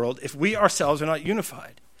offer the world if we ourselves are not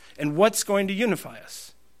unified? And what's going to unify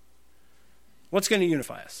us? What's going to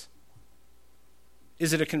unify us?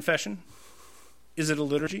 Is it a confession? Is it a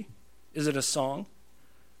liturgy? Is it a song?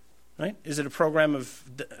 Right? Is it a program of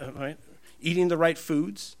eating the right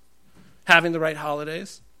foods? Having the right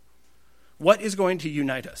holidays? What is going to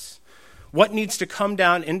unite us? What needs to come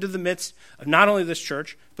down into the midst of not only this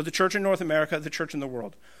church, but the church in North America, the church in the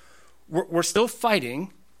world? We're still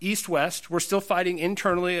fighting East-West. We're still fighting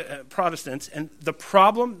internally Protestants. And the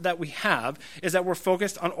problem that we have is that we're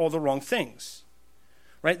focused on all the wrong things.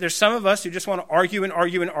 Right? There's some of us who just want to argue and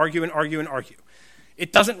argue and argue and argue and argue.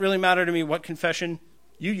 It doesn't really matter to me what confession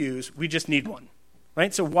you use. We just need one.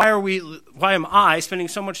 Right? So why am I spending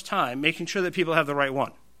so much time making sure that people have the right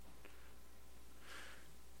one?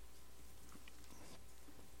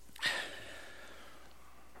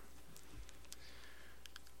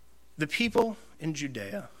 The people in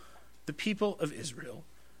Judea, the people of Israel,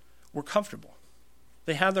 were comfortable.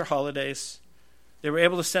 They had their holidays. They were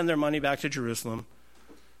able to send their money back to Jerusalem.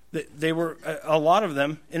 They were, a lot of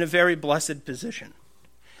them, in a very blessed position.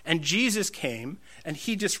 And Jesus came, and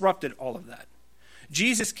he disrupted all of that.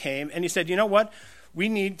 Jesus came, and he said, you know what? We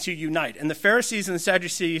need to unite. And the Pharisees and the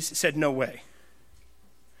Sadducees said, no way.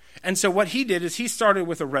 And so what he did is he started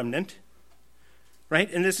with a remnant, right?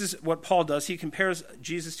 And this is what Paul does. He compares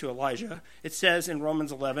Jesus to Elijah. It says in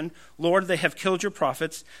Romans 11, Lord, they have killed your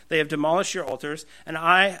prophets, they have demolished your altars, and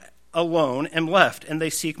I alone am left, and they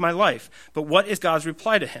seek my life. But what is God's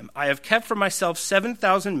reply to him? I have kept for myself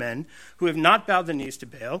 7,000 men who have not bowed the knees to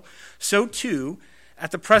Baal. So too,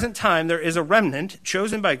 at the present time, there is a remnant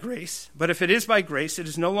chosen by grace. But if it is by grace, it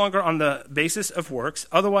is no longer on the basis of works.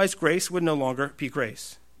 Otherwise, grace would no longer be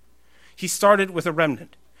grace. He started with a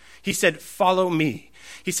remnant. He said, follow me.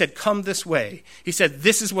 He said, come this way. He said,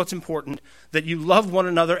 this is what's important, that you love one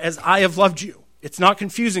another as I have loved you. It's not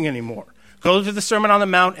confusing anymore. Go to the Sermon on the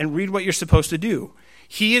Mount and read what you're supposed to do.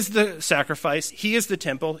 He is the sacrifice. He is the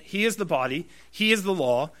temple. He is the body. He is the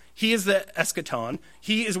law. He is the eschaton.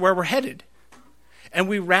 He is where we're headed. And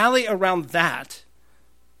we rally around that.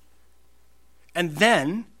 And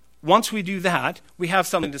then, once we do that, we have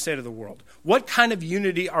something to say to the world. What kind of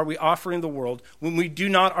unity are we offering the world when we do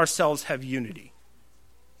not ourselves have unity?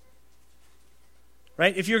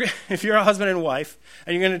 Right? If you're a husband and wife,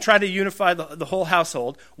 and you're going to try to unify the whole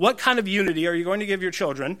household, what kind of unity are you going to give your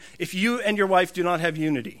children if you and your wife do not have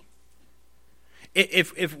unity?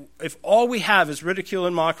 If all we have is ridicule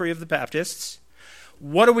and mockery of the Baptists,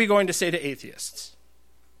 what are we going to say to atheists?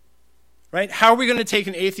 Right? How are we going to take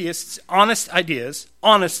an atheist's honest ideas,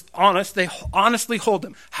 they honestly hold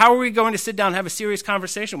them? How are we going to sit down and have a serious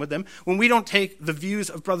conversation with them when we don't take the views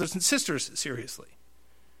of brothers and sisters seriously?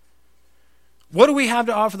 What do we have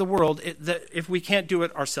to offer the world if we can't do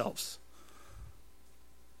it ourselves?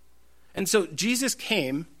 And so Jesus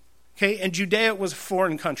came, okay, and Judea was a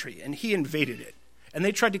foreign country, and he invaded it, and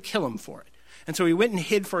they tried to kill him for it. And so he went and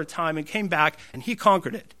hid for a time and came back, and he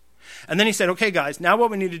conquered it. And then he said, okay, guys, now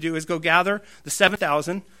what we need to do is go gather the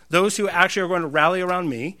 7,000, those who actually are going to rally around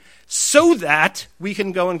me, so that we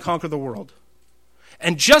can go and conquer the world.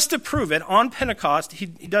 And just to prove it, on Pentecost, he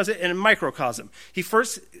does it in a microcosm. He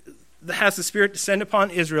first has the Spirit descend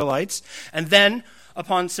upon Israelites and then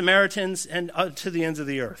upon Samaritans and to the ends of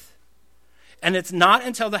the earth. And it's not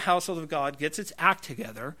until the household of God gets its act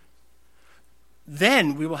together,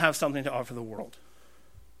 then we will have something to offer the world.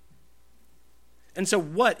 And so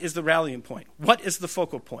what is the rallying point? What is the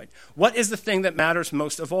focal point? What is the thing that matters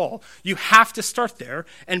most of all? You have to start there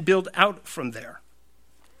and build out from there.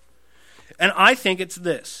 And I think it's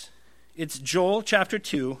this. It's Joel chapter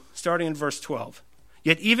 2, starting in verse 12.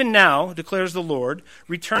 Yet even now, declares the Lord,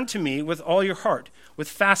 return to me with all your heart, with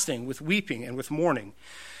fasting, with weeping, and with mourning.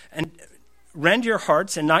 And rend your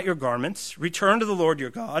hearts and not your garments. Return to the Lord your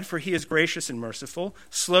God, for he is gracious and merciful,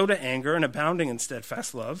 slow to anger and abounding in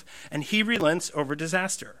steadfast love, and he relents over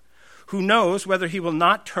disaster. Who knows whether he will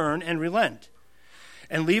not turn and relent,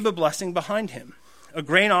 and leave a blessing behind him, a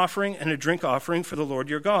grain offering and a drink offering for the Lord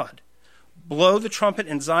your God. Blow the trumpet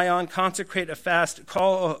in Zion, consecrate a fast,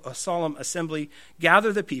 call a solemn assembly,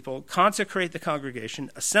 gather the people, consecrate the congregation,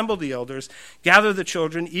 assemble the elders, gather the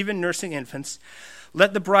children, even nursing infants.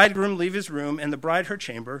 Let the bridegroom leave his room and the bride her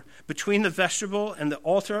chamber. Between the vestibule and the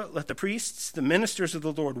altar, let the priests, the ministers of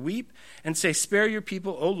the Lord, weep and say, spare your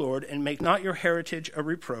people, O Lord, and make not your heritage a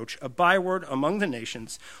reproach, a byword among the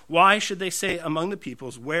nations. Why should they say among the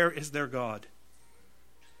peoples, where is their God?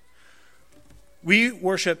 We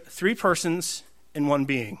worship three persons in one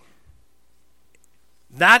being.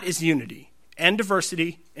 That is unity and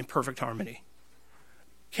diversity in perfect harmony.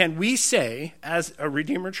 Can we say, as a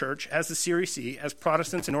Redeemer Church, as the Series C, as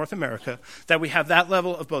Protestants in North America, that we have that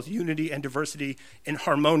level of both unity and diversity in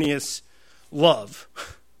harmonious love?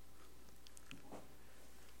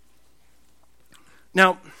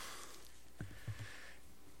 Now,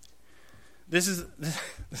 this is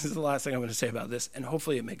the last thing I'm going to say about this, and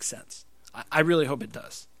hopefully it makes sense. I really hope it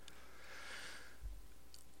does.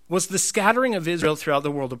 Was the scattering of Israel throughout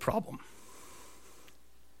the world a problem?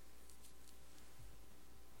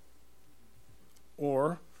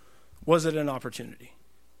 Or was it an opportunity?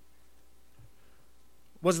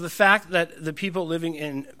 Was the fact that the people living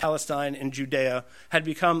in Palestine and Judea had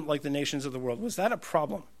become like the nations of the world, was that a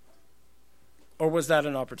problem? Or was that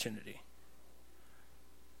an opportunity?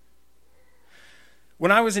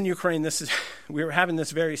 When I was in Ukraine, we were having this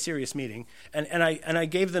very serious meeting, and I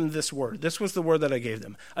gave them this word. This was the word that I gave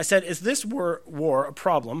them. I said, is this war a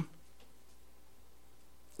problem,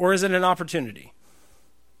 or is it an opportunity?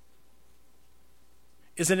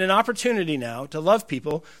 Is it an opportunity now to love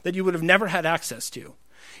people that you would have never had access to?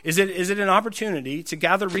 Is it an opportunity to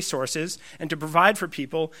gather resources and to provide for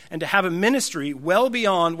people and to have a ministry well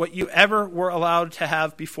beyond what you ever were allowed to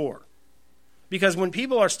have before? Because when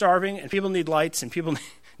people are starving and people need lights and people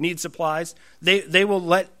need supplies, they will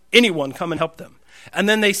let anyone come and help them. And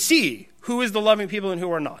then they see who is the loving people and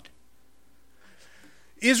who are not.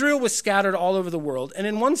 Israel was scattered all over the world, and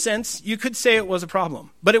in one sense, you could say it was a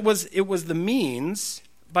problem. But it was the means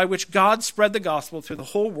by which God spread the gospel through the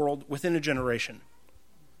whole world within a generation.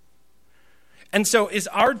 And so is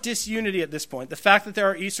our disunity at this point, the fact that there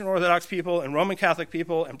are Eastern Orthodox people and Roman Catholic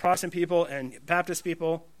people and Protestant people and Baptist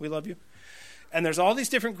people, we love you, and there's all these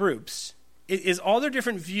different groups, is all their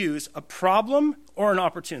different views a problem or an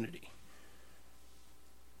opportunity?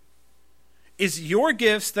 Is your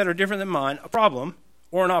gifts that are different than mine a problem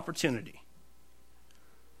or an opportunity?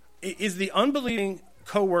 Is the unbelieving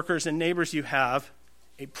coworkers and neighbors you have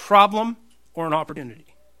a problem or an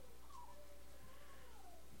opportunity?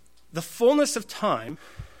 The fullness of time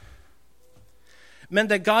meant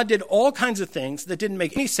that God did all kinds of things that didn't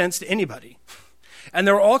make any sense to anybody. And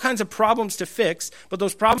there were all kinds of problems to fix, but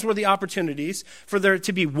those problems were the opportunities for there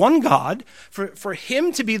to be one God, for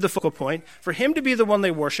him to be the focal point, for him to be the one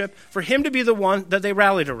they worship, for him to be the one that they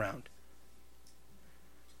rallied around.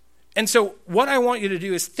 And so what I want you to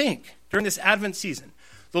do is think during this Advent season.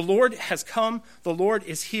 The Lord has come. The Lord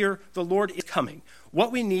is here. The Lord is coming.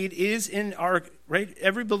 What we need is in our, right,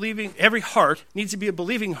 every heart needs to be a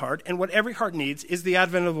believing heart, and what every heart needs is the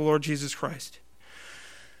advent of the Lord Jesus Christ.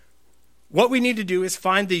 What we need to do is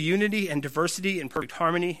find the unity and diversity and perfect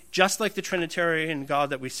harmony, just like the Trinitarian God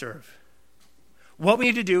that we serve. What we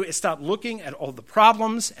need to do is stop looking at all the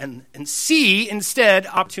problems and see instead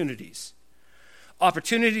opportunities.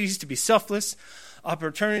 Opportunities to be selfless,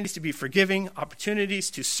 opportunities to be forgiving, opportunities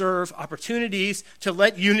to serve, opportunities to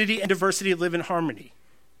let unity and diversity live in harmony.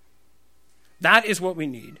 That is what we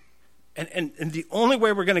need. And the only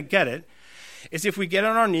way we're going to get it is if we get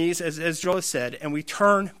on our knees, as Joel has said, and we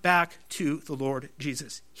turn back to the Lord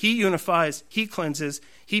Jesus. He unifies, he cleanses,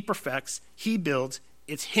 he perfects, he builds.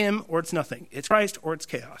 It's him or it's nothing. It's Christ or it's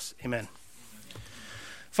chaos. Amen.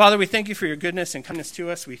 Father, we thank you for your goodness and kindness to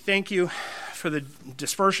us. We thank you for the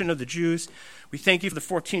dispersion of the Jews. We thank you for the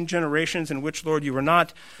 14 generations in which, Lord, you were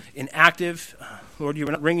not inactive. Lord, you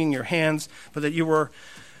were not wringing your hands, but that you were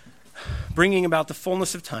bringing about the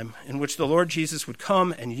fullness of time in which the Lord Jesus would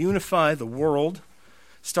come and unify the world,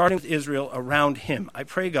 starting with Israel, around him. I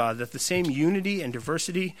pray, God, that the same unity and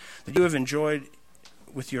diversity that you have enjoyed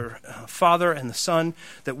with your Father and the Son,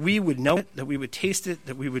 that we would know it, that we would taste it,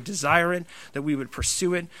 that we would desire it, that we would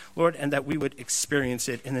pursue it, Lord, and that we would experience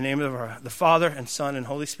it. In the name of the Father and Son and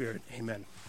Holy Spirit, amen.